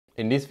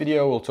In this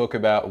video, we'll talk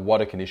about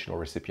what a conditional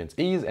recipient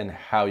is and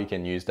how you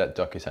can use that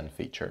DocuSign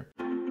feature.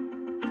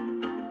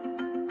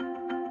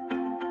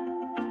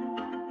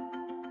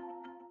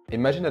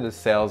 Imagine that a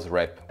sales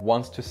rep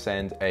wants to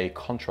send a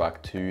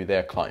contract to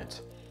their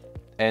client,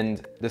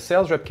 and the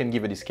sales rep can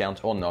give a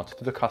discount or not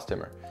to the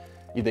customer.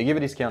 If they give a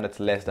discount that's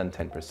less than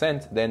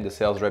 10%, then the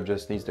sales rep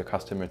just needs the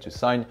customer to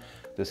sign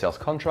the sales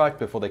contract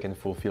before they can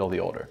fulfill the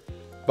order.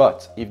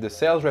 But if the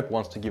sales rep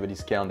wants to give a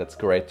discount that's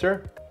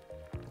greater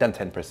than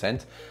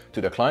 10%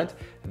 to the client,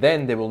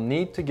 then they will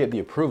need to get the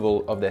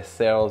approval of their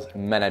sales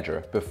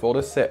manager before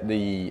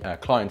the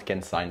client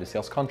can sign the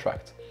sales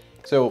contract.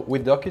 So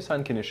with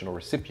DocuSign Conditional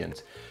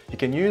Recipient, you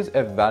can use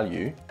a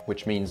value,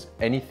 which means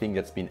anything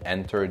that's been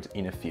entered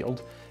in a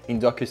field, in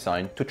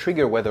DocuSign to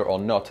trigger whether or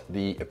not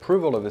the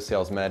approval of the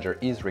sales manager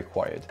is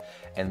required.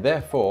 And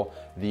therefore,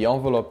 the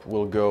envelope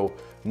will go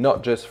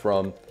not just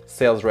from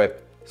sales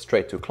rep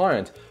straight to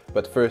client,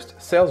 but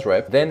first sales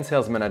rep, then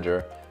sales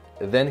manager,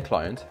 then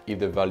client, if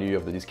the value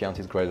of the discount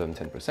is greater than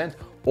 10%,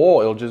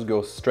 or it'll just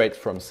go straight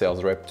from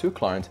sales rep to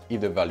client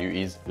if the value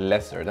is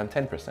lesser than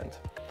 10%.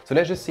 So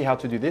let's just see how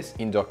to do this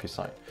in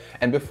DocuSign.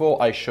 And before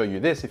I show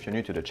you this, if you're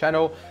new to the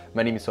channel,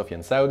 my name is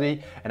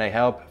Sofian and I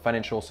help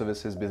financial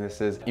services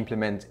businesses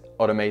implement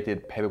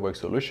automated paperwork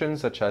solutions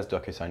such as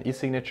DocuSign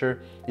ESIGNATURE.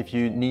 If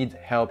you need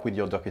help with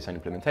your DocuSign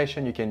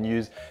implementation, you can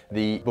use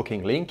the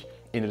booking link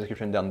in the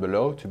description down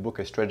below to book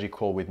a strategy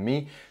call with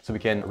me so we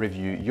can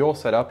review your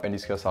setup and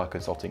discuss our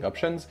consulting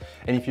options.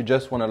 And if you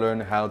just want to learn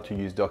how to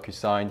use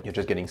DocuSign, you're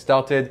just getting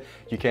started,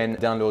 you can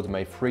download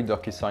my free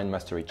DocuSign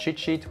Mastery cheat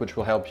sheet, which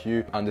will help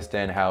you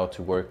understand how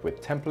to work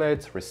with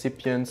templates,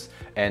 recipients,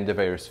 and the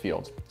various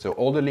fields. So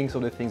all the links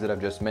of the things that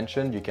I've just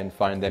mentioned, you can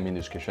find them in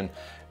the description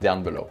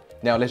down below.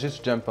 Now let's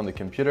just jump on the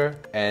computer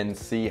and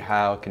see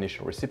how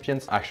conditional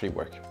recipients actually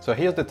work. So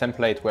here's the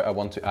template where I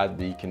want to add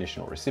the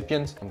conditional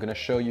recipient. I'm going to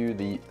show you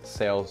the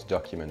sales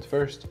document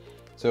first.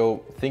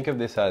 So think of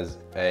this as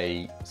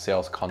a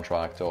sales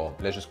contract, or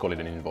let's just call it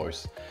an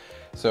invoice.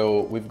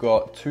 So we've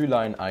got two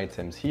line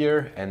items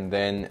here, and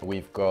then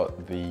we've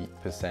got the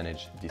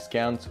percentage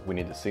discount. We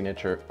need the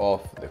signature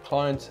of the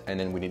client, and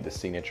then we need the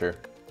signature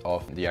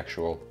of the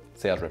actual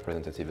sales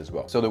representative as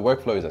well. So the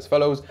workflow is as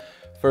follows.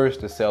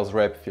 First, the sales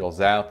rep fills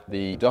out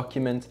the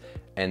document,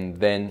 and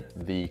then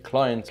the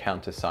client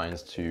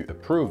countersigns to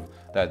approve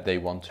that they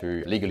want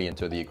to legally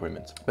enter the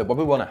agreement. But what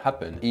we want to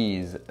happen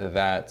is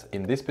that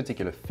in this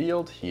particular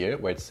field here,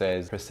 where it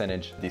says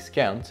percentage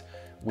discount,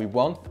 we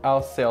want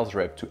our sales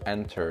rep to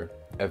enter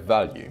a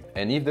value.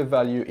 And if the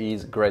value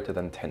is greater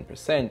than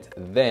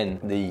 10%, then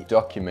the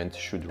document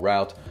should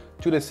route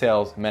to the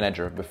sales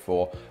manager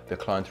before the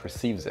client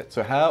receives it.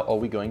 So how are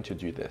we going to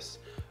do this?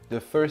 The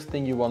first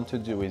thing you want to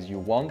do is you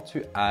want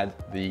to add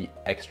the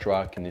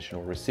extra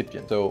conditional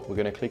recipient. So we're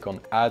going to click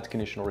on add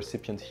conditional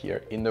recipient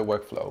here in the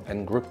workflow,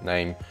 and group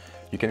name,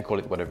 you can call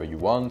it whatever you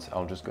want.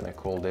 I'm just going to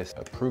call this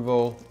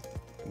approval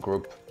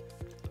group,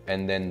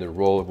 and then the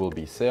role will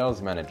be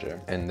sales manager.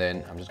 And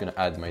then I'm just going to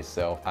add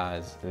myself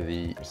as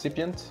the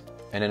recipient,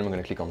 and then I'm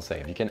going to click on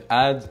save. You can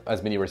add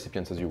as many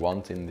recipients as you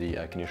want in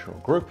the conditional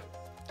group.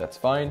 That's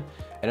fine.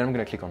 And then I'm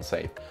going to click on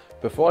save.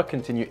 Before I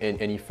continue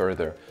any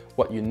further,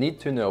 what you need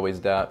to know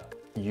is that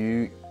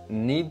you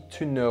need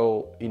to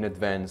know in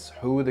advance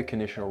who the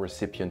conditional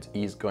recipient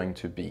is going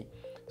to be.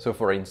 So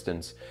for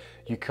instance,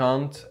 you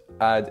can't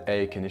add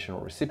a conditional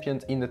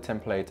recipient in the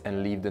template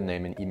and leave the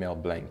name and email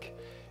blank.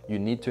 You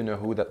need to know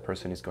who that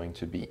person is going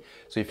to be.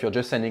 So if you're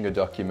just sending a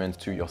document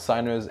to your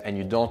signers and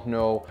you don't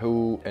know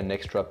who an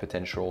extra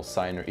potential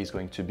signer is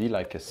going to be,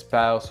 like a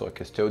spouse or a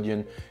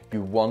custodian,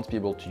 you won't be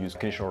able to use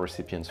conditional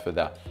recipients for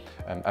that.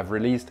 I've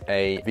released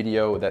a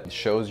video that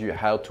shows you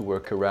how to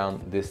work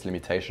around this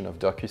limitation of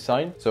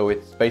DocuSign. So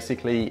it's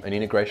basically an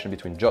integration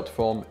between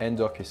JotForm and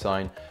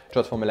DocuSign.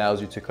 JotForm allows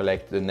you to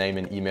collect the name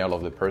and email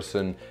of the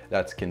person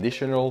that's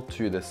conditional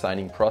to the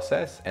signing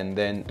process, and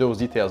then those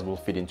details will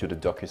fit into the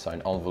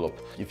DocuSign envelope.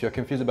 If you're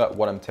confused about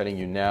what I'm telling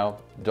you now,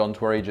 don't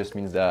worry, it just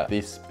means that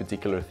this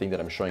particular thing that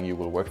I'm showing you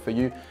will work for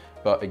you.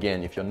 But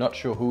again, if you're not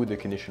sure who the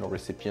conditional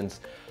recipients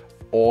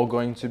are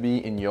going to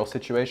be in your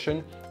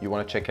situation, you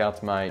want to check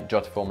out my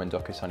JotForm and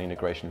DocuSign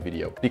integration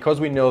video. Because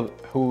we know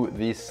who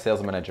this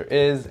sales manager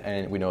is,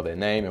 and we know their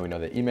name and we know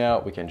their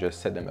email, we can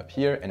just set them up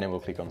here, and then we'll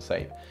click on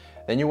save.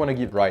 Then you want to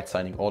give right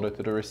signing order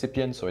to the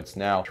recipient. So it's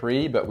now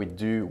 3, but we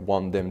do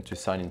want them to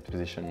sign in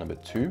position number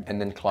 2.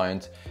 And then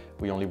client,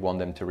 we only want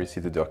them to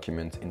receive the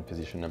document in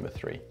position number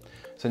 3.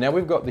 So now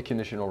we've got the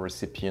conditional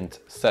recipient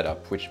set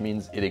up, which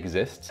means it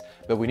exists,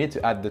 but we need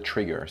to add the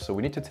trigger. So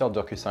we need to tell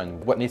DocuSign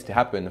what needs to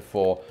happen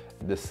for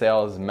the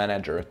sales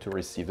manager to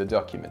receive the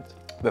document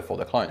before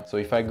the client. So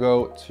if I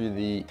go to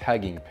the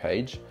tagging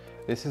page,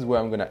 this is where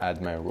I'm going to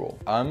add my rule.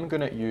 I'm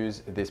going to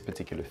use this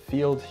particular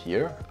field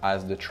here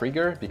as the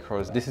trigger,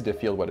 because this is the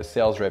field where the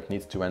sales rep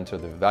needs to enter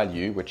the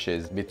value, which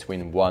is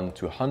between 1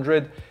 to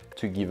 100,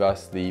 to give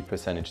us the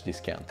percentage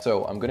discount.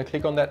 So I'm going to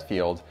click on that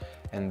field,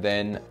 and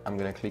then I'm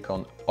going to click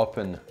on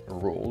open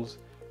rules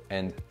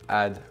and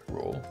add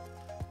rule.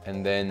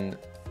 And then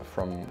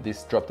from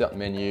this drop down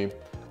menu,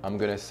 I'm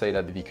gonna say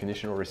that the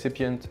conditional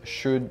recipient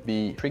should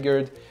be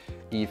triggered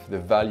if the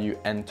value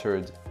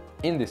entered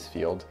in this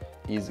field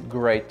is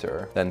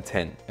greater than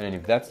 10. And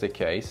if that's the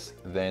case,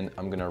 then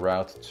I'm gonna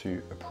route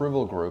to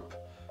approval group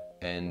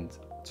and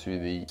to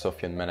the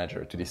Sofian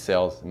manager, to the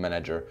sales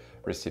manager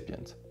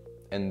recipient.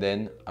 And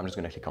then I'm just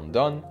gonna click on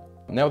done.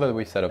 Now that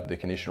we set up the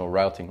conditional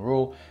routing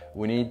rule,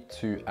 we need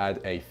to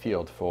add a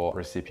field for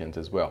recipient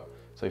as well.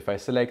 So if I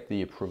select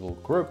the approval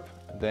group,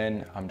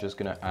 then I'm just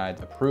gonna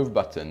add approve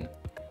button,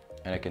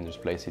 and I can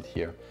just place it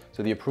here.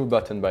 So the approve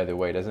button, by the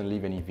way, doesn't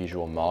leave any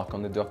visual mark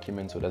on the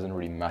document, so it doesn't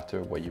really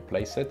matter where you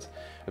place it.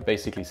 But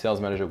basically,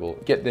 sales manager will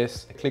get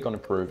this, click on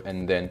approve,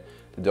 and then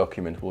the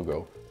document will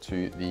go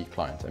to the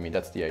client. I mean,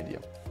 that's the idea.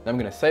 Now I'm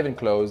gonna save and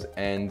close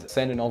and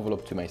send an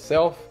envelope to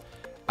myself,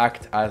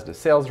 act as the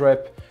sales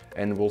rep,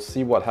 and we'll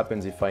see what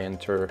happens if I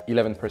enter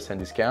 11%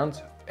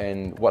 discount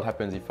and what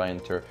happens if I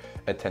enter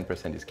a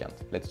 10% discount.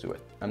 Let's do it.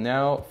 I'm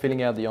now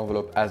filling out the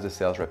envelope as the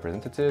sales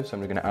representative. So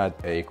I'm gonna add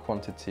a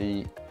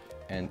quantity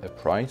and a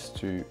price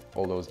to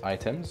all those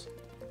items.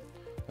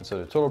 And so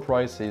the total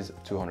price is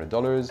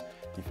 $200.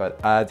 If I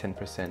add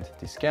 10%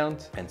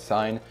 discount and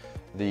sign,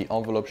 the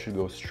envelope should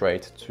go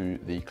straight to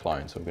the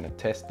client. So I'm gonna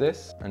test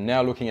this. And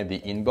now looking at the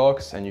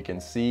inbox, and you can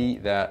see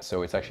that,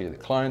 so it's actually the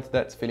client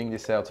that's filling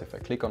this out. So if I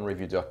click on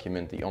review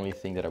document, the only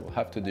thing that I will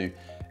have to do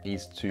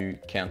is to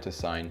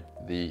countersign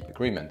the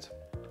agreement.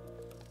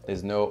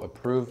 There's no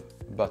approve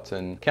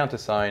button,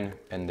 countersign,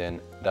 and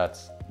then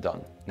that's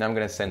done. Now I'm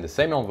gonna send the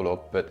same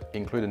envelope, but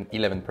include an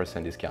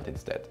 11% discount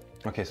instead.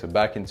 Okay, so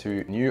back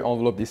into new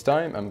envelope this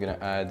time, I'm gonna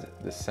add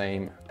the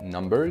same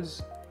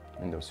numbers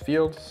in those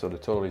fields. So the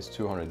total is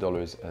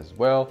 $200 as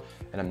well.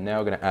 And I'm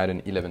now gonna add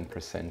an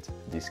 11%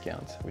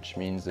 discount, which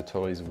means the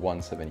total is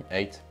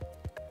 $178.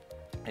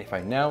 If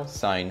I now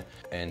sign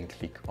and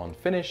click on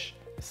finish,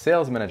 the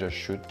sales manager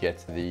should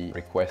get the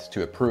request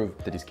to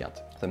approve the discount.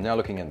 So I'm now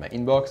looking at my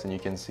inbox, and you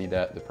can see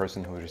that the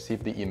person who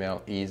received the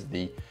email is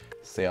the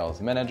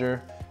sales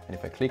manager. And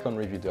if I click on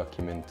review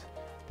document,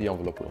 the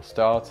envelope will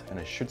start, and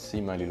I should see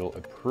my little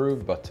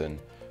approve button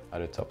at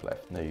the top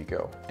left. There you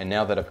go. And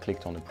now that I've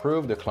clicked on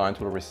approve, the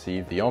client will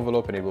receive the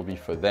envelope, and it will be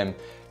for them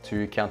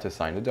to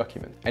countersign the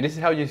document. And this is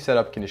how you set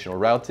up conditional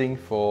routing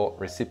for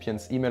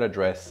recipients' email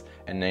address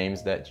and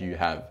names that you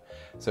have.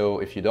 So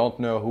if you don't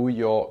know who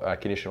your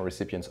conditional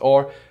recipients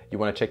are, you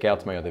want to check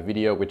out my other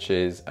video, which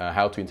is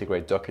how to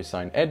integrate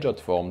DocuSign and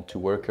Form to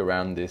work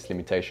around this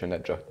limitation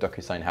that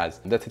DocuSign has.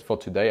 And that's it for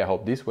today. I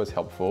hope this was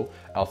helpful.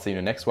 I'll see you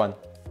in the next one.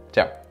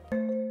 Ciao.